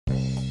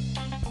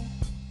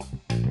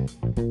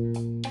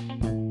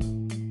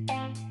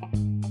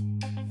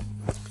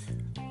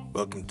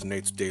Welcome to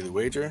Nate's Daily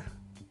Wager.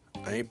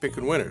 I ain't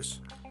picking winners,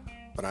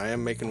 but I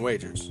am making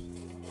wagers.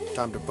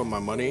 Time to put my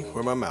money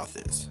where my mouth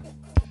is.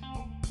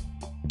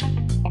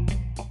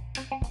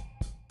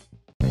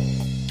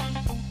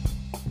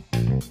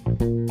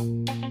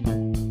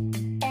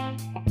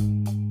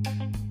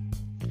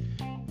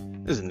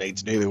 This is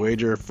Nate's Daily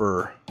Wager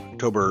for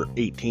October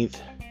 18th,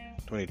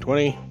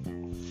 2020.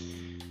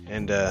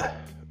 And,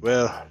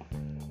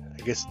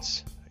 I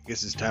guess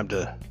it's time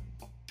to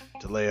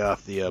lay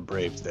off the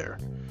Braves there.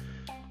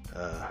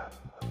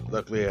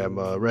 Luckily, I'm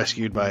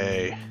rescued by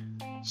a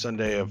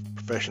Sunday of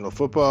professional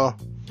football,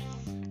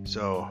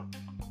 so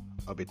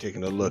I'll be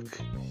taking a look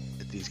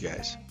at these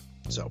guys.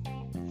 So,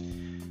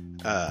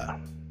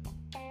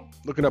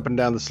 looking up and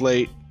down the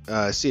slate,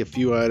 I see a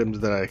few items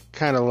that I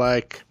kind of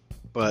like,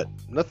 but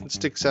nothing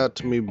sticks out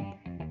to me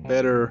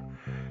better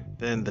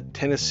than the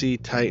Tennessee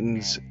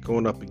Titans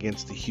going up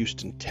against the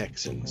Houston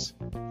Texans.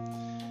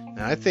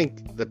 Now, I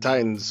think the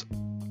Titans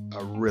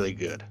are really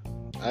good.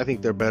 I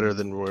think they're better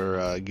than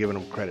we're giving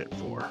them credit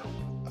for.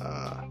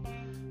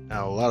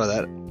 Now, a lot of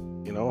that,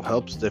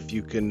 helps if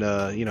you can,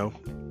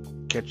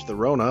 catch the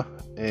Rona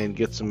and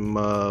get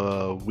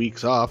some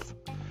weeks off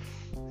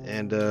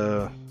and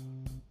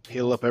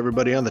heal up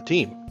everybody on the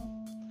team.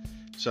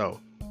 So,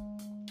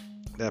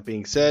 that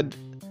being said,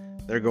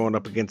 they're going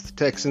up against the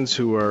Texans,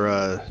 who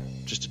are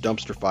just a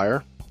dumpster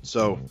fire.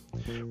 So,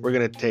 we're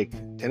going to take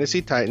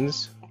Tennessee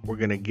Titans. We're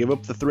going to give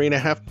up the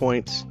 3.5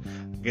 points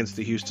against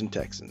the Houston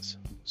Texans.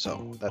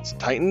 So that's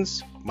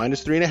Titans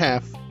minus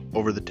 3.5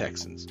 over the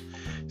Texans.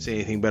 See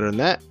anything better than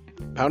that?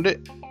 Pound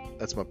it.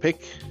 That's my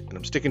pick, and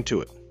I'm sticking to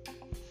it.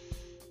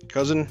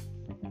 Cousin,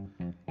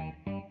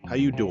 how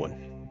you doing?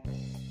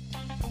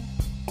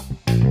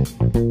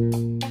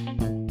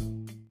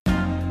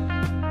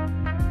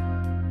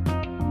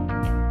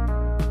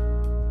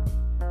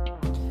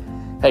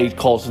 Hey,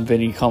 Colson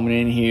Vinny coming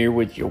in here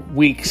with your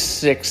Week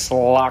 6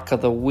 lock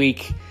of the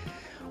week.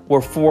 We're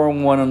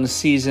 4-1 on the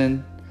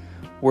season.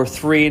 We're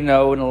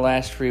 3-0 in the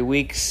last 3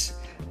 weeks,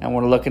 and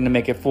we're looking to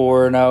make it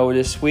 4-0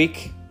 this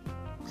week.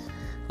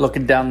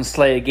 Looking down the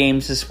slate of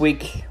games this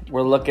week,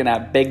 we're looking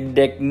at Big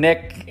Dick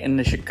Nick and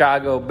the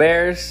Chicago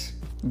Bears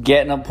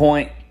getting a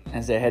point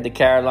as they head to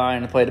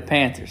Carolina to play the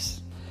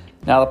Panthers.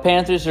 Now, the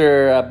Panthers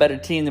are a better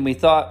team than we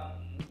thought.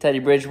 Teddy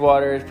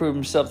Bridgewater has proven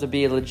himself to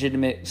be a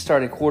legitimate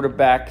starting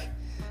quarterback,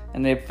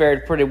 and they've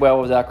fared pretty well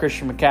without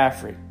Christian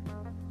McCaffrey.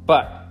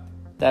 But,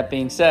 that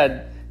being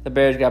said, the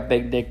Bears got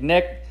Big Dick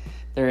Nick.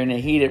 They're in a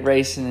heated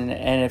race in the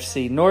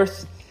NFC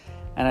North,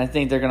 and I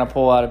think they're going to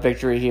pull out a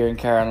victory here in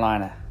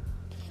Carolina.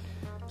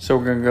 So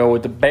we're going to go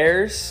with the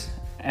Bears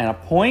and a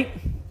point.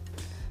 And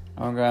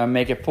we're going to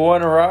make it 4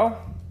 in a row,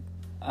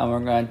 and we're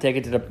going to take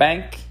it to the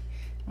bank,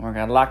 and we're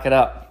going to lock it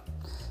up.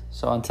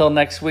 So until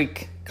next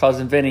week,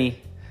 Cousin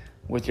Vinny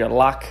with your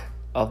lock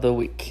of the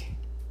week.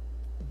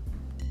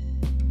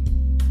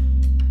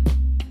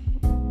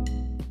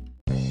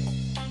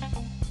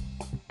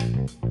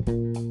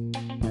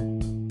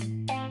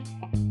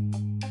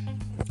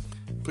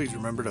 Please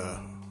remember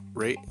to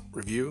rate,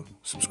 review,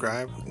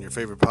 subscribe in your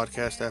favorite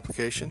podcast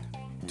application.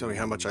 Tell me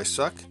how much I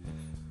suck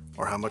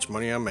or how much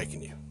money I'm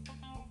making you.